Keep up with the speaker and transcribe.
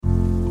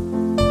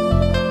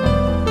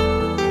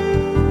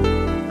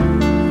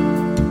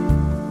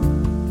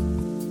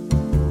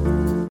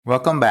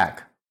Welcome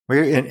back.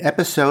 We're in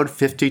episode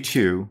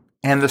 52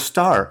 and the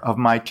start of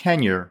my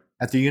tenure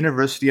at the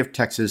University of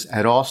Texas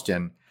at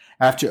Austin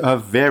after a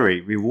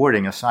very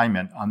rewarding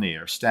assignment on the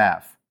air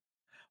staff.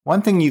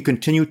 One thing you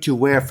continue to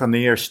wear from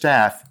the air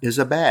staff is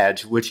a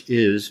badge, which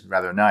is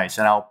rather nice,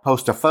 and I'll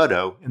post a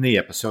photo in the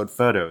episode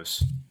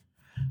photos.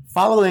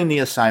 Following the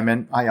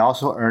assignment, I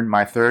also earned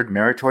my third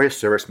Meritorious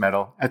Service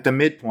Medal at the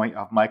midpoint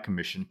of my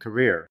commissioned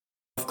career.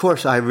 Of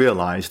course, I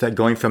realized that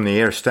going from the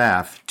air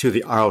staff to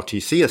the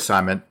ROTC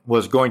assignment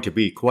was going to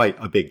be quite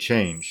a big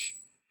change.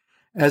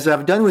 As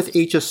I've done with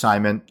each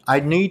assignment, I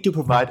need to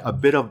provide a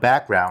bit of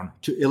background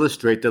to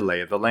illustrate the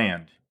lay of the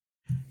land.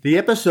 The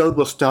episode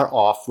will start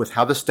off with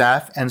how the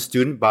staff and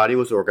student body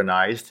was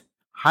organized,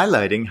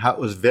 highlighting how it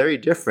was very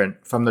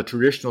different from the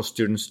traditional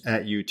students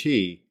at UT,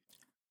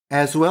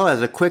 as well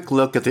as a quick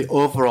look at the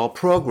overall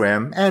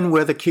program and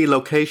where the key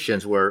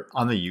locations were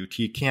on the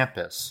UT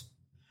campus.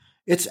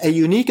 It's a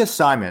unique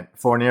assignment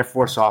for an Air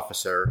Force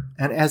officer,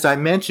 and as I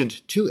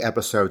mentioned 2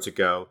 episodes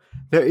ago,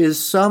 there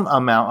is some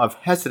amount of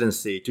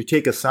hesitancy to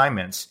take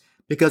assignments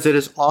because it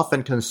is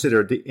often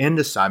considered the end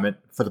assignment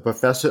for the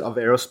Professor of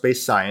Aerospace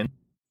Science,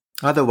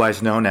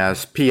 otherwise known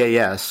as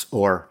PAS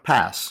or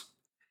PASS.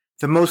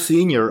 The most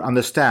senior on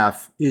the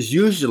staff is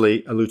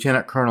usually a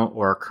lieutenant colonel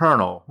or a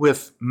colonel,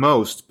 with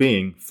most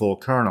being full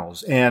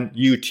colonels, and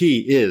UT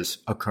is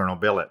a colonel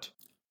billet.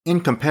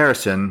 In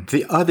comparison,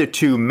 the other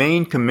 2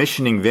 main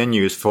commissioning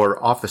venues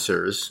for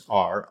officers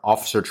are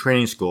Officer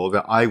Training School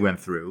that I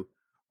went through,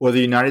 or the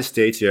United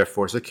States Air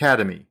Force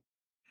Academy.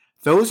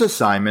 Those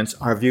assignments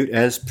are viewed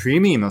as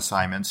premium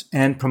assignments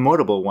and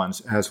promotable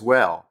ones as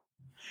well.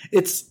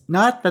 It's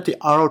not that the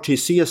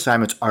ROTC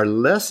assignments are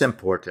less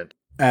important,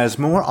 as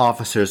more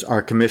officers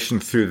are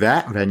commissioned through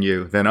that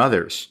venue than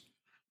others.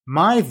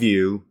 My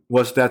view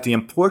was that the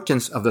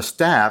importance of the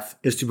staff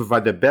is to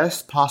provide the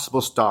best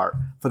possible start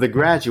for the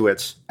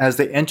graduates as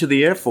they enter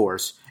the Air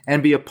Force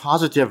and be a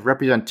positive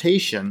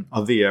representation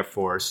of the Air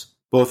Force,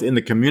 both in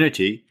the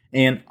community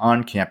and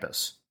on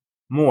campus.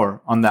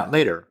 More on that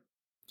later.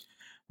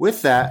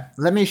 With that,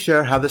 let me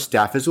share how the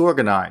staff is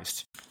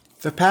organized.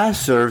 The PAS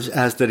serves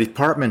as the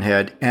department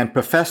head and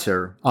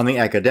professor on the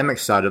academic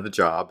side of the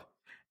job,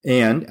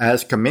 and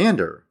as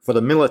commander for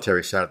the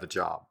military side of the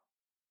job.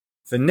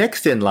 The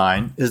next in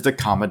line is the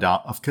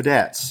Commandant of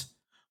Cadets.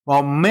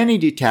 While many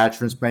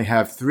detachments may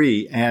have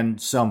 3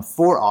 and some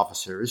 4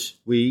 officers,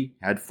 we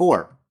had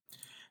 4.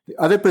 The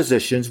other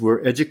positions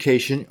were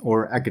Education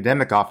or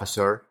Academic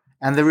Officer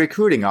and the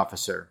Recruiting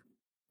Officer.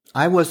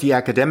 I was the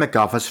Academic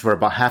Officer for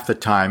about half the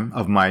time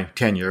of my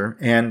tenure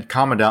and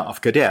Commandant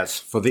of Cadets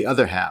for the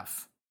other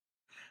half.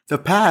 The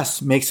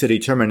PAS makes a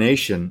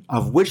determination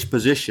of which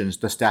positions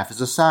the staff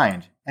is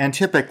assigned, and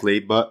typically,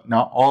 but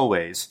not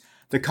always,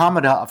 the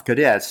Commandant of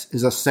Cadets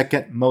is the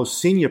second most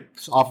senior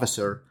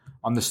officer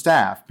on the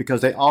staff because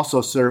they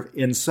also serve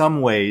in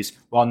some ways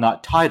while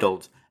not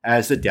titled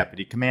as the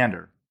Deputy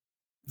Commander.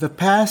 The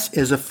PAS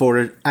is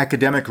afforded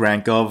academic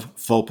rank of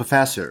full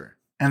professor,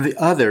 and the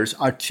others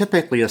are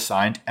typically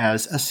assigned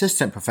as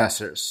assistant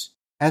professors.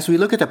 As we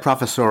look at the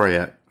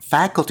professoriate,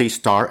 faculty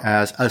start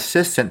as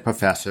assistant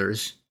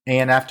professors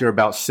and after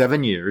about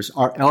 7 years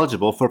are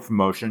eligible for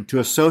promotion to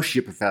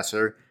associate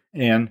professor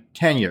and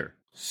tenure.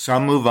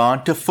 Some move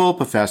on to full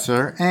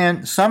professor,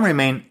 and some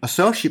remain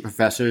associate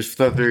professors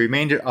for the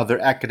remainder of their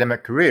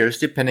academic careers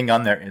depending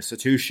on their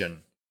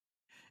institution.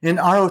 In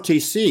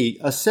ROTC,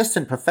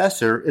 assistant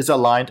professor is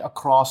aligned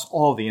across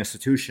all the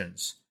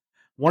institutions.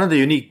 One of the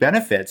unique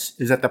benefits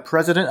is that the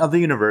president of the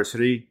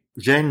university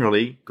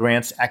generally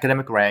grants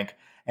academic rank,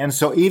 and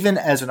so even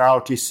as an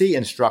ROTC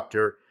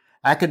instructor,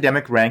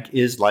 academic rank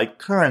is like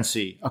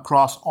currency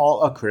across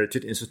all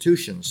accredited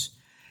institutions.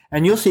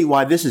 And you'll see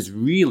why this is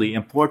really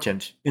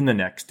important in the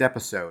next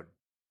episode.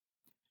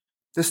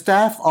 The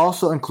staff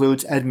also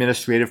includes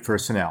administrative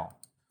personnel.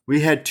 We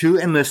had 2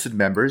 enlisted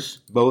members,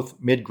 both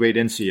mid-grade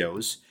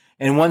NCOs,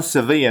 and 1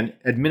 civilian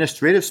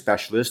administrative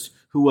specialist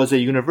who was a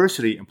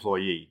university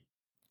employee.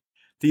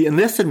 The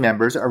enlisted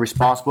members are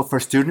responsible for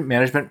student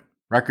management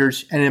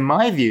records and, in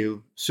my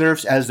view,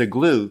 serves as the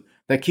glue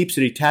that keeps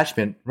the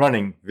detachment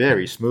running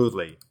very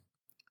smoothly.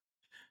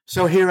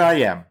 So here I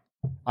am.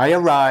 I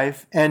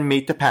arrive and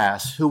meet the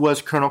PAS, who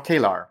was Colonel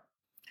Kalar.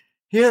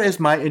 Here is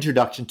my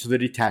introduction to the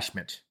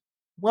detachment.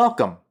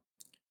 Welcome.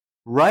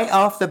 Right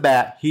off the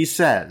bat, he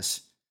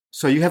says,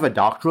 "So you have a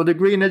doctoral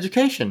degree in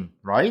education,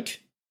 right?"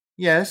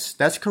 "Yes,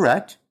 that's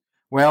correct."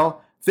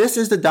 "Well, this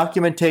is the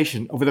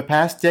documentation over the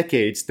past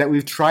decades that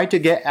we've tried to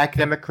get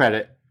academic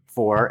credit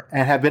for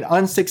and have been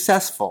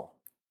unsuccessful.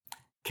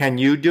 Can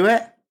you do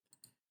it?"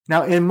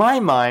 Now, in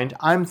my mind,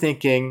 I'm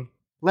thinking,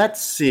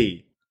 let's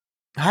see.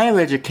 Higher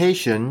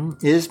education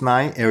is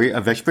my area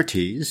of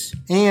expertise,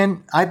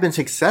 and I've been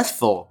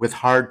successful with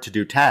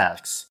hard-to-do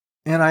tasks.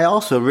 And I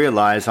also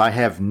realize I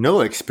have no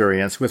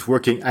experience with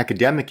working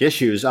academic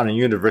issues on a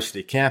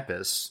university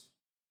campus.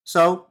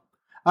 So,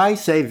 I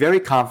say very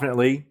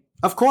confidently,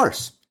 of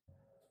course.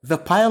 The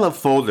pile of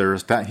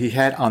folders that he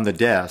had on the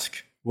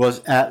desk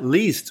was at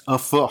least a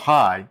foot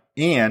high,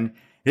 and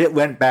it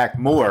went back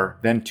more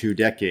than 2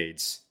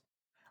 decades.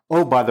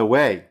 Oh, by the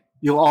way,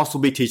 you'll also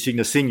be teaching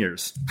the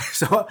seniors.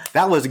 So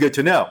that was good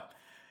to know.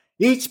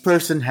 Each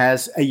person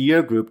has a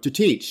year group to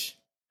teach.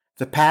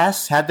 The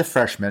PAS had the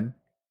freshmen,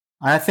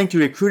 and I think the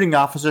recruiting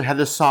officer had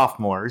the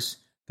sophomores.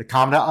 The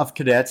Commandant of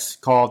Cadets,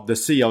 called the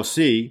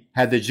COC,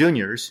 had the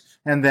juniors,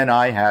 and then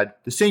I had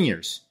the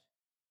seniors.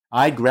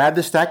 I'd grab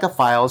the stack of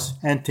files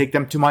and take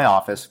them to my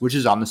office, which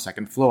is on the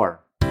second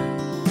floor.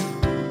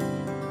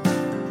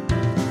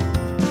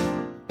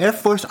 Air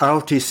Force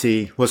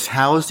ROTC was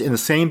housed in the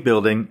same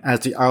building as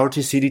the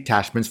ROTC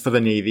detachments for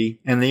the Navy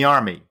and the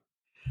Army.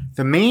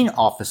 The main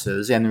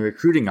offices and the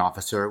recruiting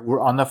officer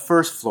were on the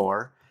first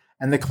floor,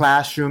 and the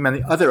classroom and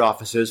the other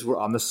offices were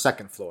on the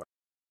second floor.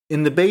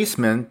 In the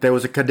basement, there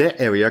was a cadet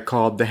area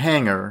called the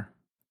hangar,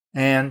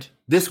 and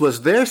this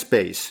was their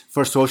space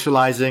for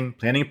socializing,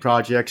 planning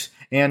projects,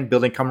 and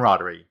building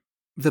camaraderie.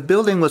 The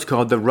building was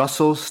called the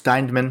Russell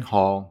Steinman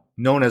Hall,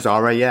 known as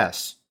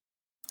RAS.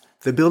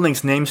 The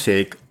building's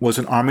namesake was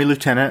an Army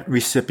lieutenant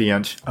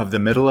recipient of the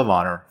Medal of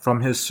Honor from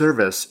his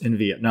service in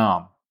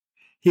Vietnam.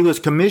 He was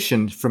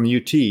commissioned from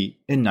UT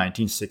in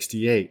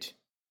 1968.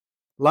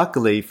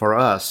 Luckily for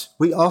us,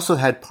 we also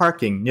had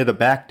parking near the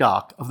back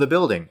dock of the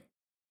building.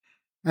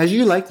 As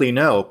you likely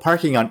know,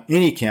 parking on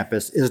any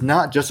campus is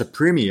not just a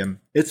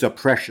premium, it's a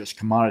precious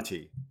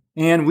commodity.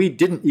 And we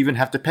didn't even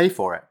have to pay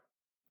for it.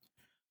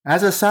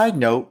 As a side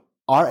note,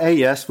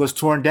 RAS was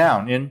torn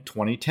down in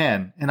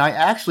 2010, and I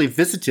actually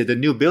visited the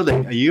new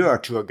building a year or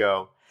two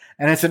ago,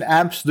 and it's an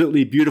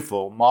absolutely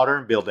beautiful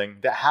modern building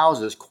that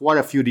houses quite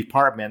a few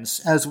departments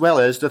as well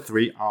as the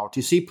 3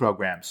 ROTC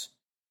programs.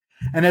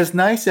 And as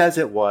nice as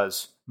it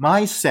was,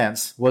 my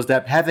sense was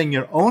that having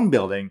your own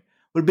building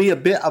would be a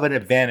bit of an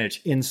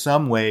advantage in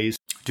some ways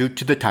due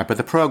to the type of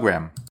the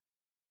program.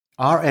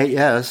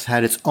 RAS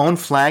had its own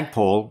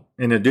flagpole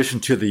in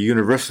addition to the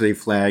university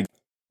flag,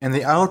 and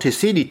the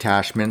ROTC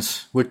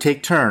detachments would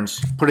take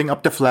turns putting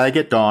up the flag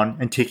at dawn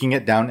and taking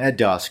it down at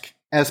dusk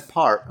as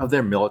part of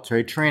their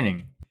military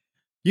training.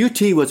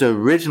 UT was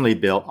originally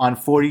built on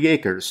 40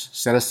 acres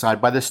set aside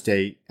by the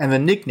state, and the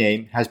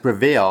nickname has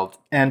prevailed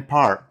and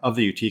part of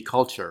the UT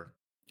culture.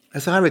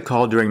 As I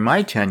recall during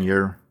my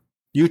tenure,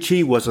 UT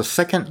was the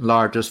second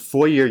largest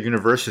four-year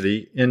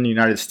university in the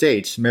United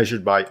States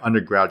measured by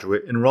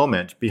undergraduate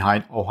enrollment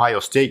behind Ohio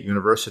State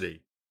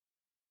University.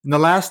 In the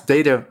last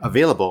data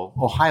available,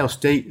 Ohio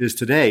State is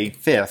today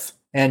 5th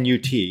and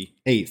UT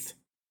 8th.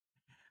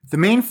 The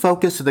main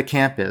focus of the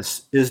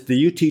campus is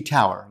the UT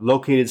Tower,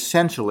 located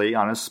centrally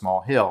on a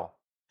small hill.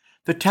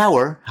 The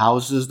tower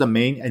houses the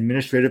main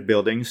administrative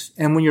buildings,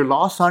 and when you're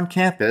lost on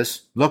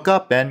campus, look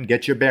up and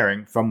get your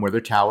bearing from where the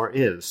tower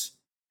is.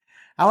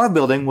 Our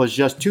building was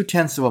just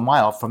 0.2 of a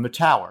mile from the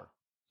tower.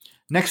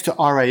 Next to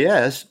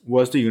RAS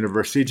was the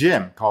university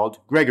gym called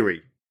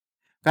Gregory.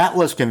 That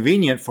was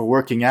convenient for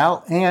working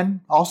out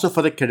and also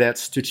for the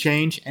cadets to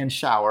change and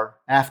shower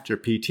after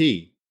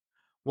PT.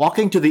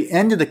 Walking to the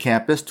end of the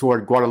campus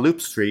toward Guadalupe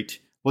Street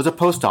was a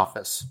post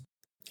office.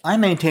 I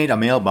maintained a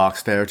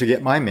mailbox there to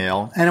get my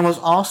mail, and it was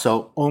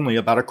also only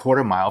about a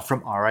quarter mile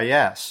from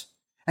RAS.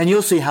 And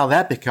you'll see how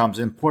that becomes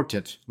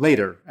important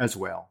later as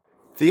well.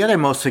 The other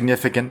most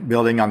significant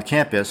building on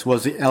campus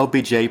was the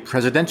LBJ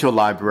Presidential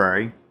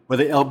Library, where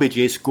the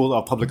LBJ School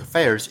of Public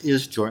Affairs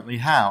is jointly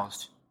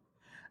housed.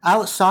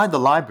 Outside the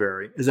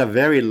library is a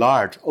very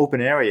large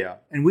open area,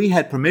 and we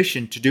had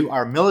permission to do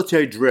our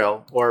military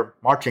drill or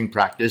marching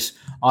practice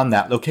on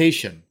that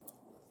location.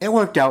 It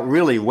worked out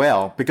really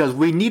well because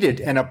we needed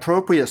an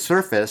appropriate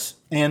surface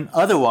and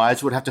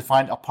otherwise would have to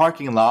find a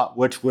parking lot,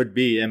 which would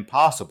be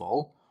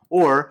impossible,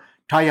 or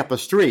tie up a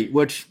street,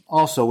 which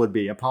also would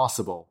be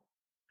impossible.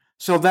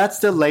 So that's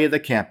the lay of the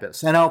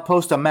campus, and I'll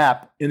post a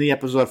map in the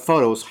episode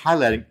photos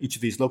highlighting each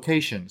of these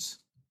locations.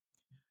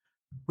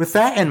 With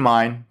that in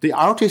mind, the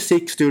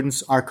ROTC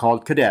students are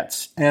called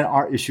cadets and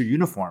are issued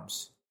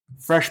uniforms.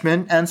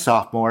 Freshmen and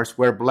sophomores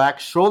wear black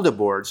shoulder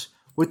boards,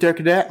 with their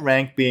cadet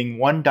rank being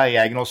 1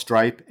 diagonal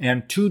stripe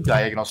and 2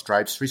 diagonal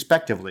stripes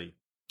respectively.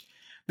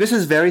 This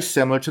is very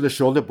similar to the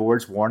shoulder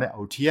boards worn at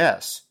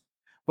OTS,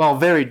 while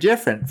very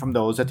different from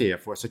those at the Air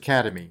Force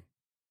Academy.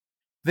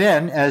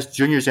 Then, as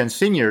juniors and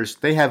seniors,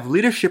 they have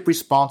leadership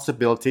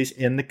responsibilities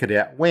in the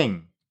cadet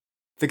wing.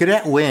 The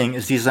cadet wing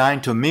is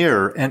designed to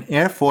mirror an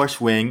Air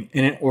Force wing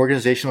in an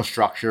organizational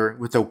structure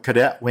with a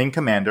cadet wing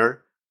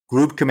commander,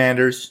 group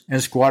commanders,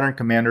 and squadron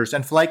commanders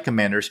and flight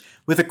commanders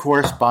with a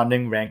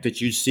corresponding rank that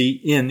you see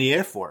in the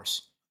Air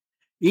Force.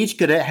 Each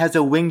cadet has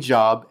a wing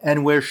job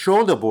and wears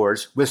shoulder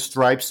boards with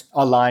stripes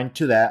aligned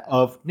to that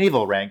of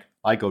naval rank,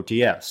 like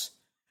OTS.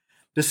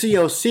 The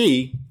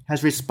COC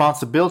has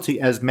responsibility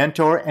as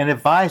mentor and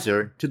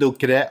advisor to the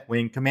cadet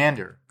wing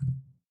commander.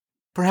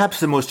 Perhaps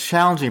the most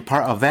challenging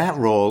part of that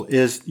role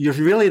is you're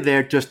really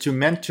there just to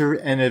mentor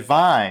and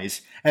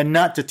advise and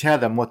not to tell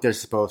them what they're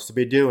supposed to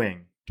be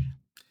doing.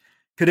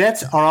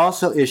 Cadets are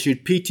also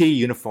issued PT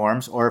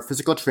uniforms or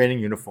physical training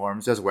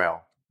uniforms as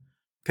well.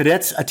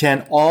 Cadets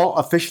attend all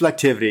official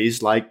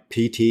activities like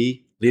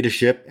PT,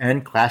 leadership,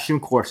 and classroom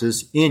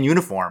courses in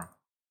uniform.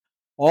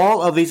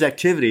 All of these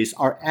activities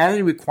are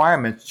added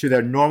requirements to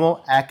their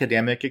normal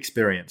academic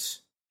experience.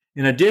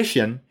 In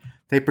addition,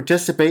 they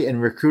participate in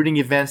recruiting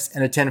events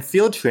and attend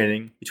field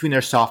training between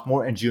their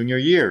sophomore and junior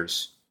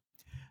years.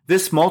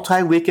 This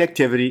multi-week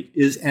activity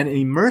is an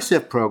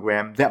immersive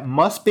program that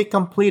must be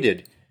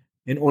completed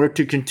in order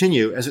to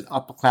continue as an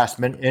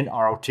upperclassman in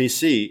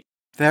ROTC.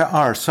 There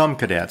are some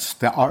cadets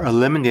that are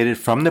eliminated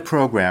from the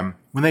program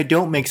when they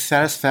don't make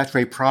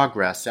satisfactory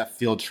progress at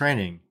field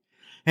training.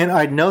 And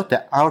I'd note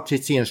that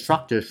ROTC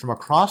instructors from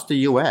across the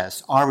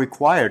U.S. are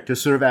required to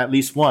serve at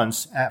least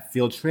once at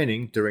field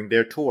training during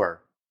their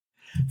tour.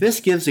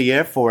 This gives the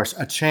Air Force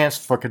a chance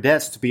for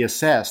cadets to be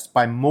assessed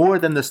by more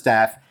than the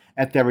staff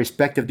at their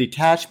respective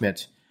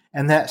detachment,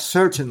 and that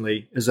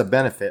certainly is a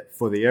benefit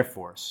for the Air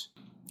Force.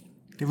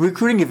 The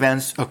recruiting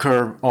events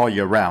occur all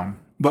year round,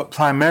 but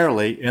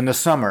primarily in the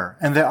summer,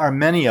 and there are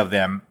many of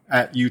them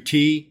at UT,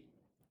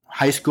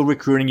 high school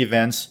recruiting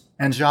events,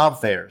 and job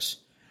fairs.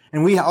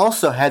 And we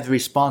also had the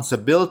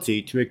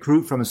responsibility to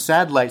recruit from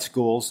satellite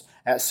schools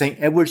at St.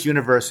 Edward's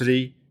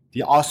University,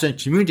 the Austin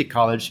Community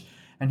College,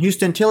 and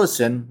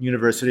Huston-Tillotson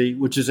University,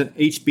 which is an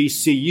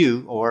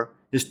HBCU, or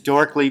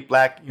Historically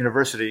Black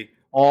University,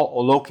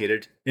 all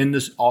located in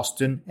this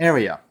Austin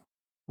area.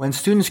 When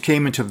students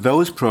came into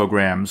those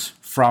programs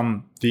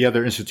from the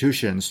other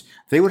institutions,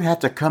 they would have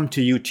to come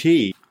to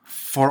UT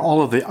for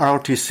all of the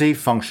ROTC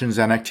functions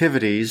and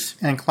activities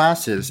and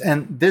classes.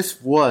 And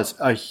this was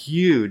a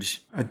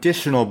huge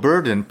additional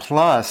burden.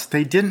 Plus,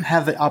 they didn't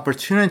have the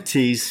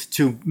opportunities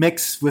to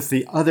mix with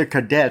the other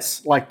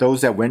cadets like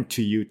those that went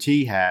to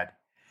UT had.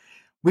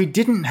 We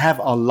didn't have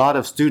a lot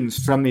of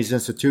students from these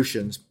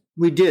institutions.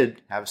 We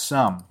did have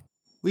some.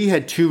 We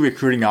had 2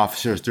 recruiting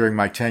officers during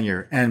my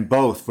tenure, and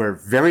both were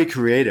very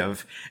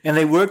creative, and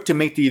they worked to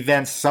make the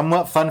events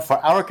somewhat fun for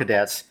our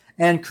cadets,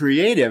 and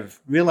creative,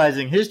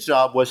 realizing his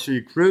job was to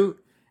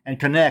recruit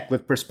and connect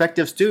with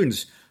prospective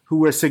students who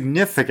were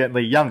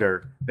significantly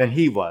younger than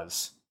he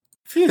was.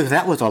 Phew,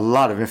 that was a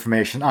lot of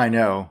information, I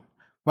know.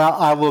 While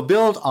I will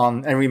build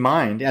on and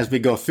remind as we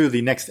go through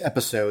the next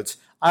episodes,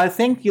 I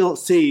think you'll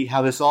see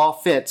how this all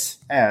fits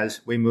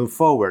as we move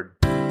forward.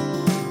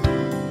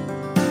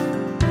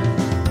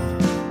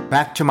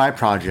 Back to my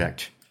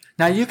project.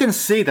 Now you can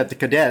see that the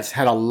cadets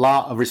had a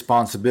lot of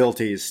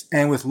responsibilities,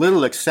 and with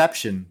little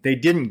exception, they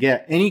didn't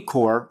get any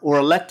core or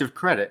elective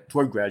credit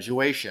toward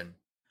graduation.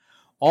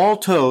 All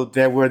told,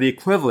 there were the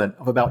equivalent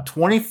of about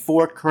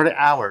 24 credit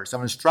hours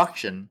of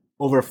instruction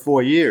over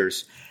 4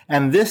 years,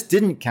 and this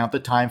didn't count the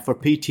time for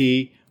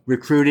PT,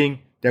 recruiting,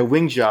 their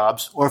wing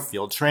jobs, or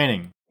field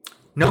training.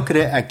 No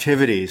cadet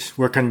activities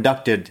were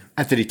conducted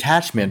at the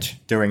detachment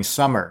during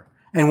summer.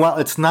 And while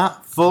it's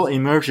not full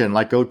immersion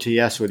like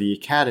OTS or the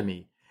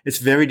Academy, it's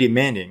very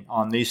demanding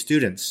on these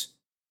students.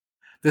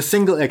 The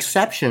single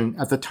exception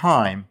at the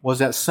time was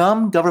that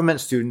some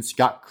government students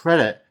got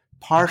credit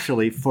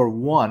partially for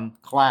one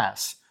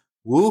class.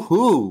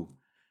 Woohoo!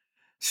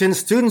 Since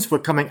students were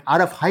coming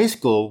out of high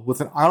school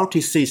with an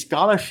ROTC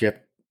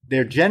scholarship,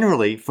 they're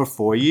generally for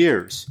 4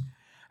 years.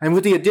 And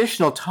with the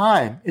additional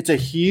time, it's a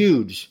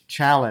huge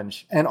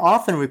challenge and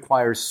often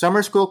requires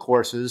summer school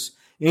courses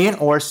and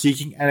or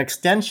seeking an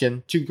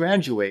extension to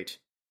graduate.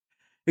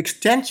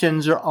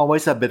 Extensions are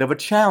always a bit of a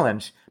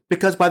challenge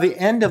because by the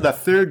end of the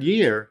 3rd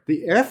year,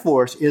 the Air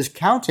Force is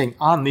counting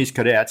on these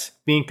cadets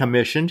being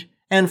commissioned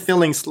and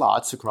filling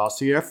slots across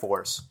the Air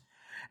Force.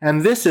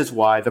 And this is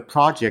why the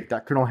project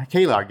that Colonel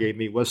Kalar gave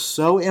me was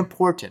so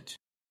important.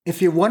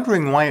 If you're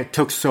wondering why it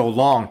took so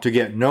long to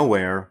get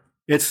nowhere,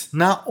 it's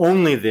not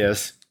only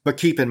this, but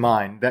keep in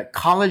mind that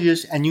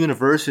colleges and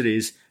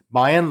universities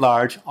by and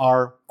large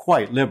are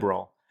quite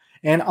liberal.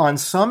 And on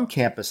some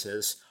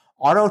campuses,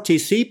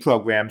 ROTC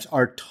programs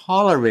are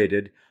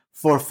tolerated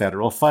for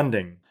federal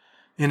funding.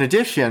 In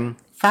addition,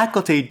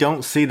 faculty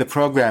don't see the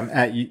program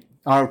at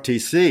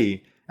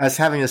ROTC as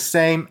having the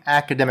same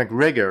academic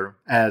rigor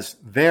as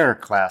their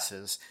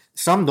classes.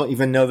 Some don't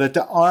even know that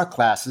there are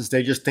classes,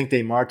 they just think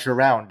they march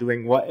around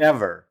doing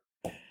whatever.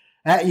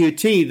 At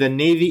UT, the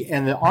Navy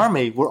and the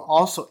Army were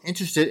also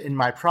interested in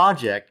my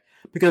project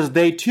because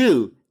they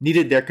too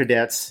needed their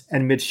cadets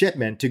and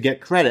midshipmen to get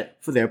credit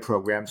for their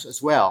programs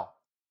as well.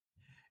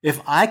 If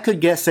I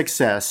could get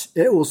success,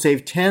 it will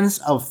save tens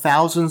of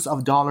thousands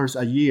of dollars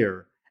a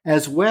year,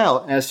 as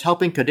well as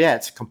helping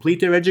cadets complete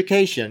their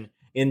education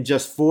in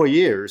just 4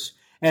 years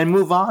and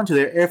move on to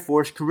their Air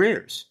Force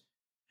careers.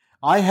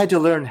 I had to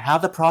learn how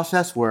the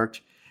process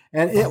worked,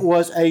 and it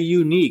was a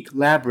unique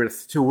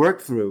labyrinth to work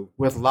through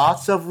with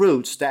lots of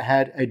routes that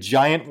had a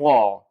giant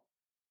wall,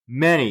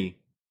 many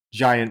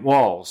giant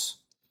walls.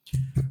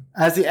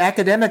 As the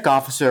academic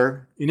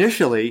officer,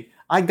 initially,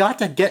 I got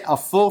to get a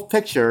full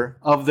picture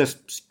of the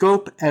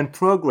scope and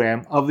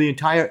program of the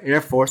entire Air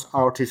Force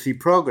ROTC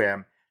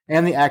program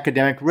and the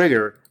academic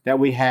rigor that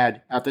we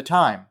had at the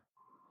time.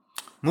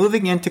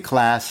 Moving into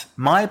class,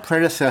 my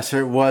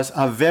predecessor was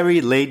a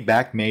very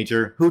laid-back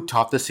major who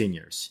taught the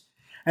seniors.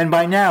 And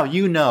by now,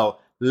 you know,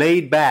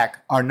 laid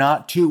back are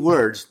not 2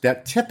 words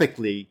that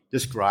typically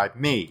describe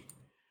me.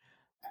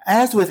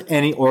 As with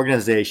any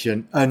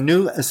organization, a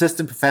new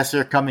assistant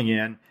professor coming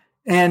in,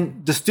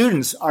 and the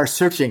students are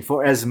searching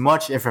for as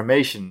much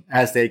information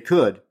as they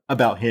could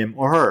about him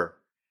or her.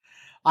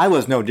 I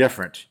was no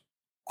different.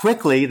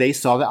 Quickly, they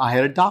saw that I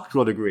had a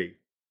doctoral degree,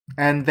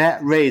 and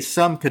that raised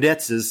some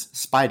cadets'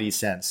 spidey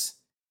sense.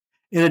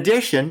 In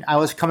addition, I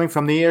was coming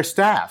from the air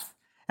staff,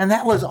 and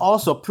that was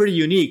also pretty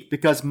unique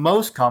because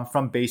most come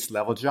from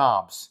base-level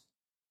jobs.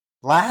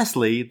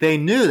 Lastly, they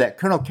knew that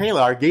Colonel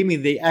Kalar gave me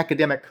the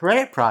academic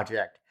credit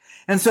project,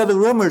 and so the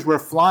rumors were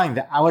flying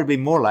that I would be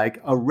more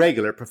like a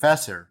regular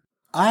professor.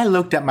 I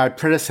looked at my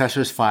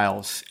predecessor's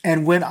files,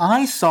 and when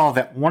I saw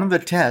that one of the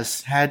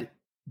tests had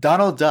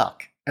Donald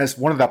Duck as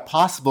one of the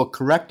possible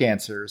correct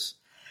answers,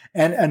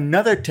 and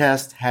another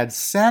test had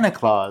Santa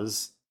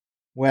Claus,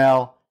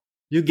 well,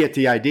 you get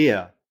the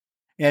idea.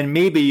 And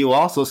maybe you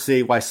also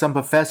see why some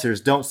professors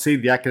don't see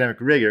the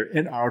academic rigor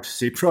in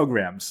ROTC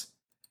programs.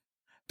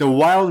 The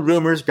wild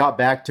rumors got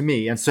back to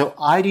me, and so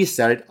I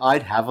decided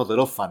I'd have a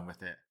little fun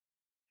with it.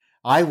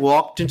 I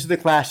walked into the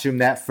classroom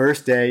that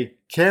first day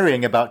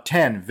carrying about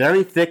 10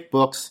 very thick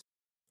books,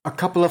 a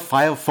couple of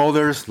file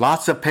folders,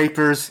 lots of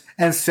papers,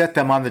 and set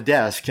them on the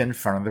desk in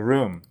front of the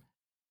room.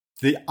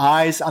 The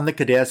eyes on the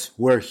cadets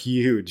were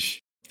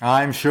huge.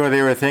 I'm sure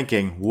they were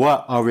thinking,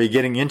 what are we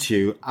getting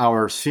into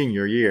our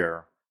senior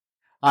year?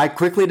 I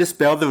quickly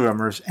dispelled the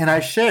rumors, and I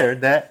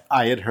shared that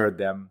I had heard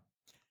them.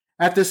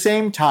 At the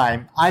same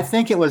time, I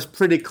think it was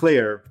pretty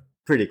clear,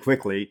 pretty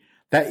quickly,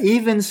 that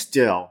even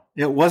still,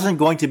 it wasn't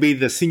going to be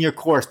the senior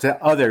course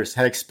that others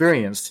had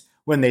experienced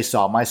when they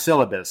saw my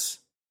syllabus.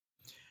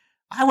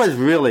 I was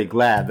really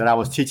glad that I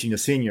was teaching the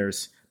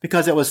seniors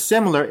because it was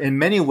similar in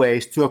many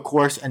ways to a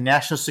course in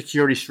national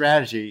security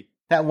strategy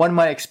that one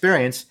might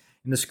experience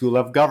in the School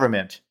of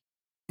Government.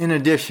 In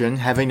addition,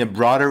 having the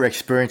broader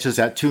experiences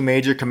at 2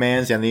 major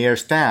commands and the air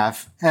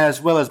staff,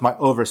 as well as my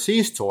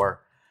overseas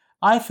tour,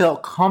 I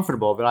felt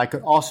comfortable that I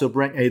could also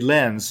bring a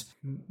lens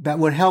that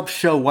would help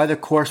show why the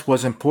course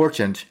was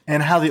important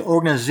and how the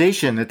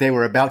organization that they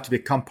were about to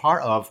become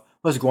part of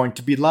was going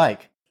to be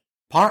like.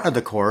 Part of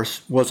the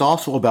course was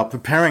also about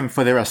preparing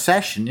for their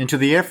accession into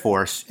the Air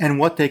Force and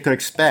what they could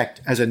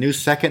expect as a new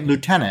second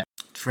lieutenant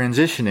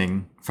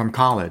transitioning from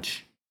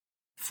college.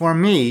 For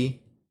me,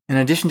 in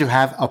addition to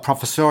have a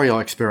professorial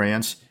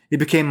experience, it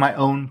became my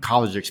own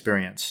college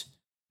experience.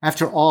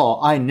 After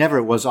all, I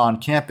never was on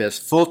campus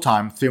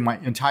full-time through my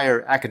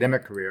entire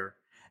academic career,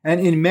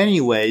 and in many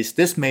ways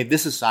this made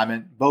this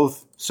assignment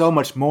both so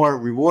much more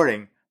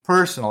rewarding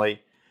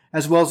personally,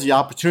 as well as the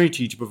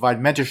opportunity to provide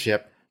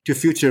mentorship to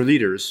future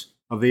leaders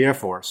of the Air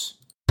Force.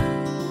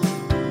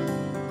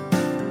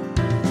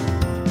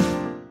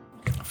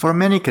 For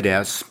many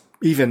cadets,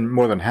 even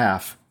more than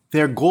half,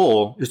 their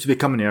goal is to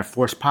become an Air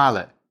Force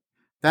pilot.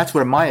 That's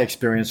where my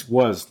experience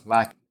was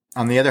lacking.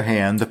 On the other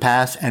hand, the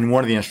PAS and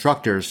one of the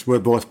instructors were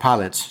both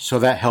pilots, so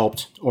that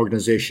helped the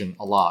organization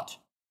a lot.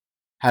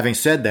 Having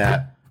said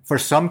that, for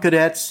some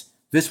cadets,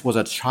 this was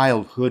a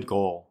childhood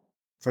goal.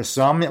 For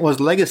some, it was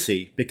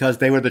legacy because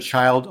they were the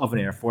child of an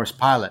Air Force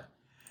pilot.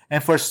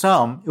 And for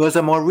some, it was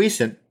a more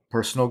recent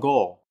personal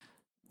goal.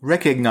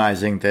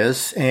 Recognizing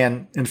this,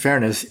 and in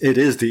fairness, it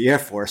is the Air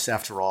Force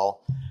after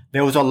all,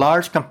 there was a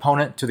large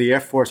component to the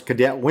Air Force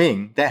cadet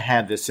wing that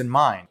had this in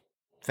mind.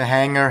 The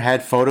hangar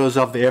had photos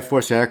of the Air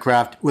Force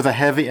aircraft with a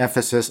heavy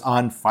emphasis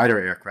on fighter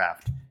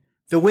aircraft.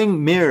 The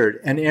wing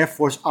mirrored an Air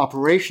Force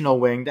operational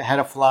wing that had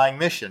a flying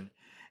mission,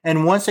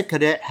 and once a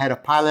cadet had a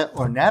pilot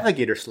or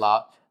navigator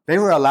slot, they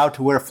were allowed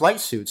to wear flight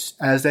suits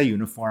as their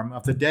uniform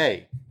of the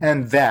day,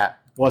 and that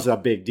was a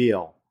big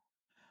deal.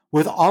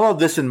 With all of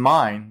this in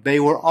mind,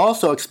 they were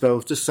also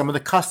exposed to some of the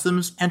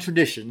customs and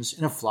traditions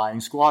in a flying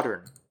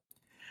squadron.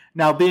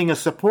 Now, being a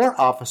support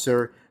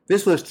officer,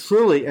 this was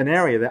truly an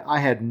area that I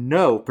had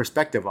no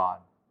perspective on.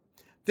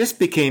 This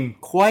became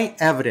quite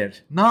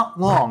evident not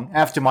long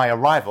after my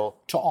arrival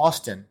to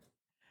Austin.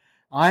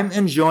 I'm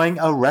enjoying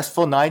a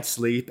restful night's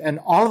sleep, and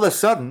all of a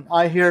sudden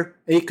I hear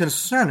a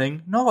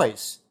concerning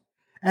noise.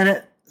 And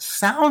it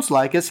sounds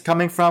like it's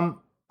coming from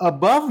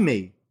above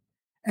me,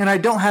 and I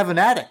don't have an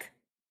attic.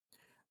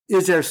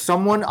 Is there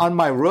someone on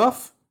my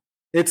roof?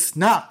 It's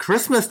not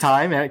Christmas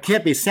time, and it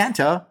can't be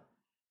Santa.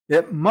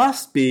 It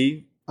must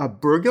be a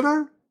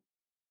burglar?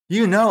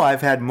 You know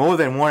I've had more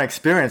than one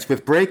experience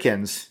with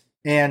break-ins,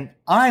 and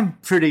I'm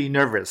pretty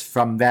nervous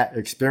from that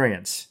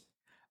experience.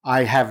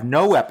 I have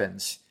no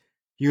weapons.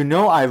 You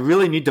know I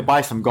really need to buy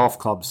some golf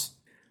clubs.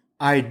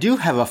 I do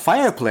have a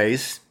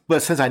fireplace,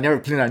 but since I never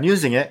plan on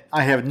using it,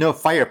 I have no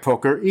fire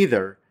poker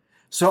either.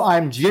 So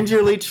I'm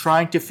gingerly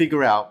trying to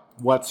figure out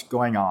what's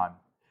going on.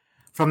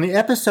 From the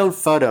episode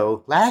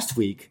photo last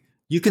week,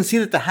 you can see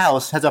that the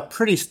house has a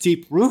pretty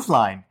steep roof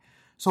line.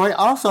 So I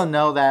also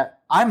know that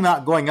I'm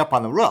not going up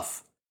on the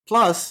roof.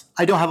 Plus,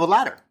 I don't have a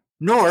ladder,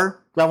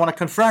 nor do I want to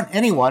confront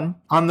anyone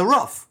on the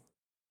roof.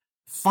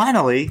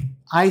 Finally,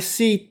 I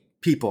see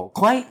people,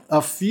 quite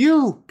a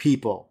few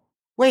people.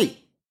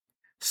 Wait,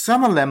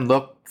 some of them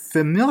look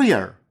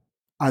familiar.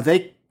 Are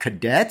they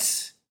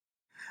cadets?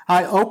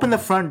 I open the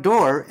front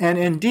door, and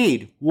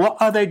indeed, what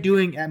are they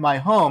doing at my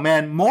home?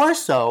 And more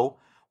so,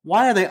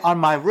 why are they on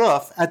my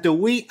roof at the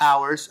wee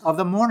hours of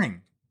the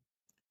morning?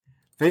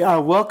 They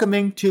are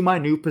welcoming to my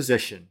new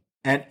position,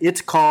 and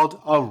it's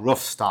called a roof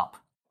stomp.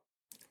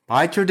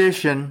 By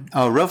tradition,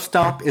 a roof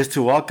stomp is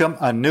to welcome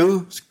a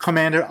new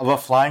commander of a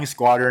flying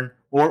squadron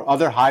or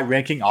other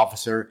high-ranking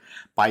officer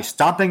by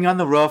stomping on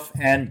the roof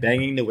and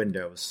banging the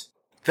windows.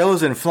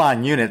 Those in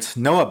flying units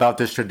know about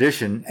this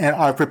tradition and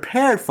are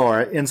prepared for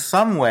it in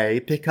some way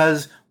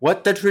because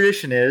what the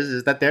tradition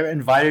is that they're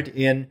invited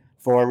in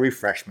for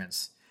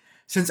refreshments.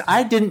 Since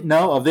I didn't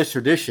know of this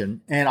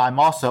tradition, and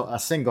I'm also a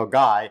single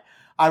guy,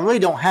 I really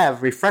don't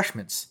have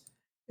refreshments.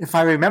 If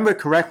I remember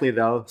correctly,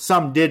 though,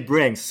 some did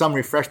bring some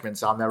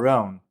refreshments on their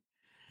own.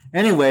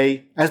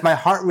 Anyway, as my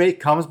heart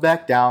rate comes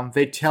back down,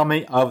 they tell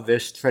me of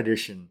this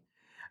tradition.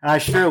 And I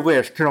sure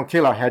wish Colonel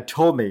Kalar had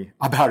told me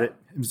about it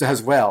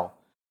as well.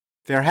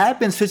 There have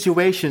been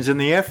situations in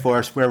the Air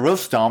Force where roof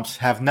stomps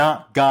have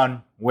not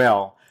gone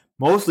well,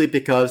 mostly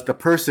because the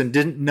person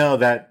didn't know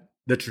that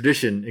the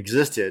tradition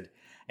existed,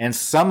 and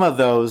some of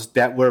those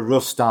that were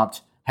roof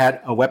stomped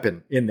had a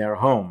weapon in their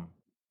home.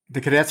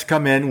 The cadets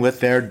come in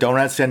with their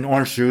donuts and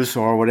orange juice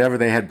or whatever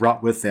they had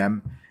brought with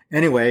them.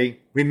 Anyway,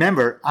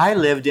 remember, I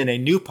lived in a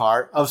new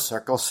part of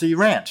Circle C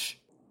Ranch.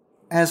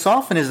 As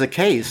often is the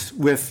case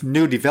with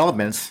new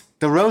developments,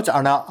 the roads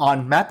are not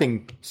on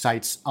mapping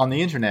sites on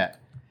the internet.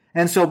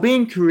 And so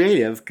being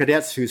creative,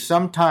 cadets who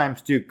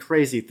sometimes do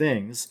crazy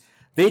things,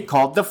 they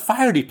called the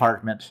fire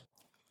department.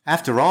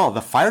 After all,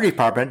 the fire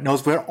department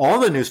knows where all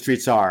the new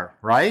streets are,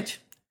 right?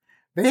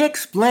 They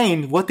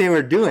explained what they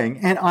were doing,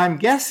 and I'm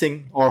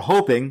guessing, or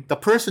hoping, the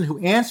person who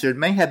answered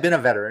may have been a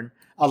veteran,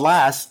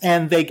 alas,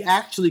 and they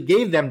actually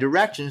gave them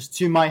directions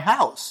to my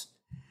house.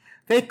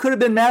 They could have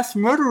been mass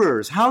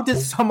murderers. How did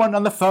someone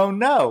on the phone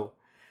know?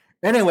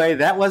 Anyway,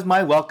 that was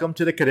my welcome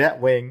to the cadet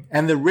wing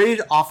and the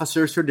rated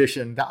officer's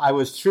tradition that I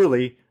was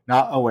truly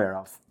not aware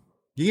of.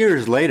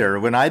 Years later,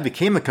 when I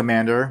became a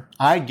commander,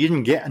 I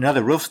didn't get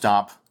another roof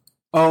stomp.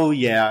 Oh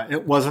yeah,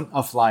 it wasn't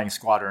a flying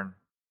squadron.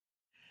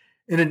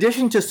 In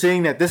addition to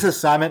seeing that this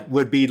assignment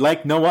would be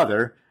like no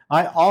other,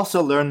 I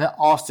also learned that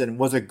Austin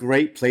was a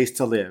great place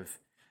to live.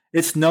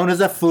 It's known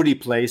as a foodie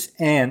place,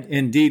 and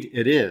indeed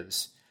it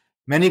is.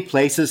 Many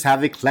places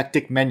have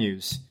eclectic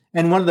menus,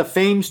 and one of the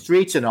famed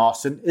streets in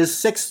Austin is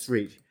 6th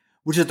Street,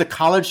 which is the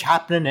college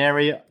happening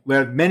area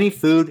where many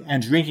food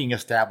and drinking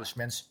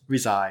establishments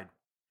reside.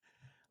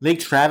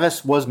 Lake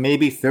Travis was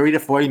maybe 30 to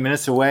 40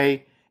 minutes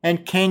away,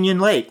 and Canyon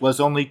Lake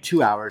was only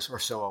 2 hours or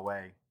so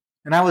away.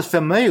 And I was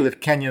familiar with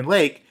Canyon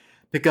Lake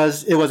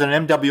because it was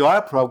an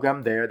MWR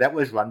program there that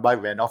was run by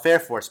Randolph Air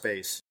Force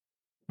Base.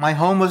 My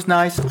home was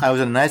nice, I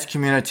was in a nice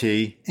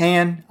community,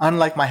 and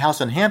unlike my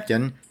house in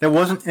Hampton, there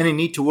wasn't any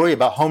need to worry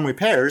about home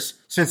repairs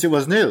since it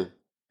was new.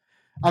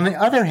 On the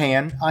other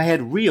hand, I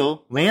had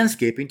real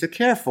landscaping to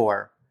care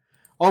for.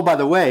 Oh, by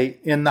the way,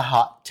 in the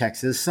hot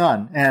Texas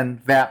sun,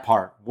 and that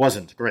part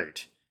wasn't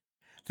great.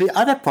 The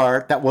other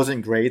part that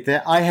wasn't great,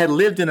 that I had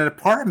lived in an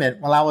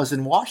apartment while I was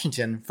in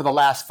Washington for the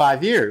last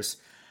 5 years,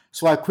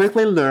 so I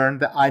quickly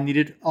learned that I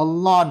needed a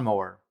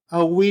lawnmower,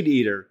 a weed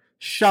eater,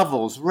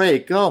 shovels,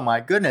 rake, oh my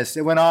goodness,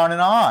 it went on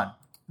and on.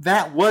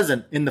 That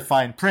wasn't in the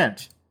fine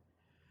print.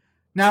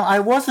 Now, I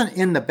wasn't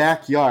in the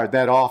backyard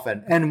that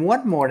often, and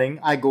one morning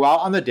I go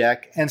out on the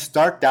deck and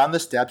start down the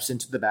steps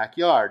into the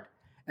backyard,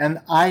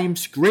 and I'm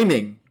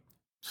screaming,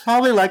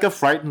 probably like a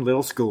frightened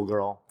little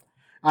schoolgirl.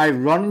 I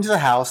run into the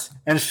house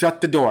and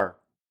shut the door.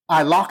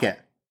 I lock it.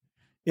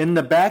 In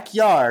the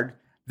backyard,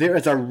 there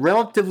is a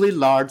relatively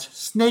large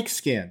snake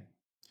skin.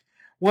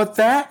 What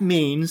that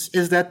means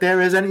is that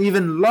there is an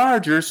even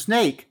larger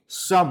snake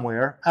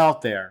somewhere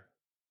out there.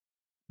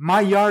 My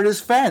yard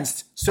is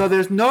fenced, so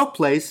there's no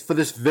place for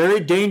this very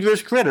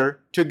dangerous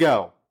critter to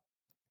go.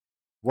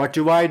 What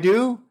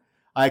do?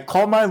 I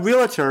call my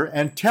realtor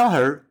and tell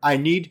her I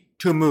need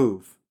to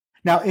move.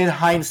 Now, in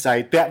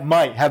hindsight, that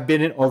might have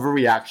been an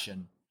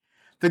overreaction.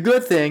 The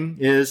good thing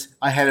is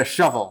I had a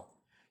shovel.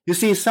 You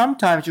see,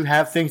 sometimes you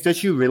have things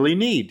that you really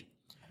need.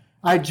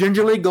 I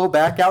gingerly go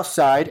back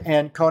outside,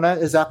 and Kona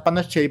is up on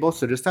the table,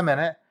 so just a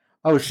minute.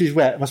 Oh, she's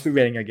wet. It must be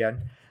raining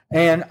again.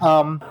 And,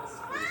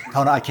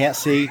 Kona, I can't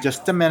see.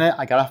 Just a minute.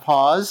 I gotta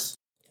pause.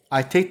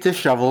 I take the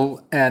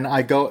shovel, and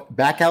I go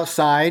back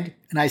outside,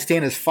 and I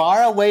stand as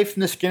far away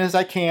from the skin as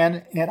I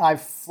can, and I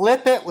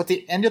flip it with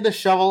the end of the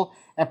shovel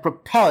and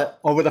propel it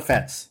over the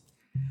fence.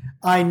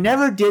 I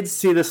never did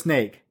see the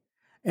snake,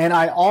 and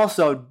I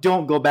also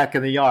don't go back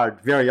in the yard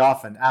very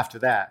often after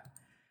that.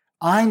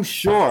 I'm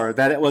sure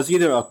that it was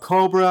either a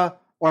cobra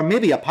or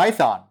maybe a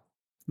python.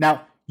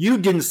 Now, you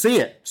didn't see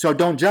it, so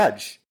don't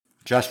judge.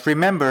 Just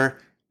remember,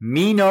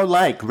 me no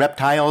like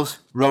reptiles,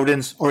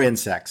 rodents, or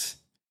insects.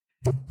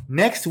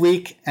 Next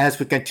week, as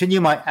we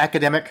continue my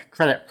academic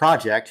credit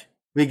project,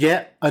 we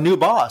get a new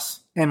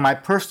boss, and my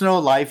personal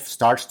life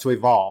starts to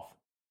evolve.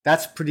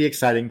 That's pretty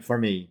exciting for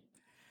me.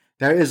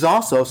 There is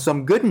also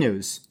some good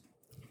news.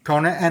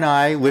 Kona and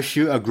I wish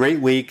you a great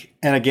week,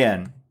 and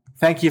again,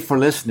 thank you for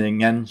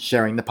listening and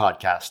sharing the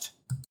podcast.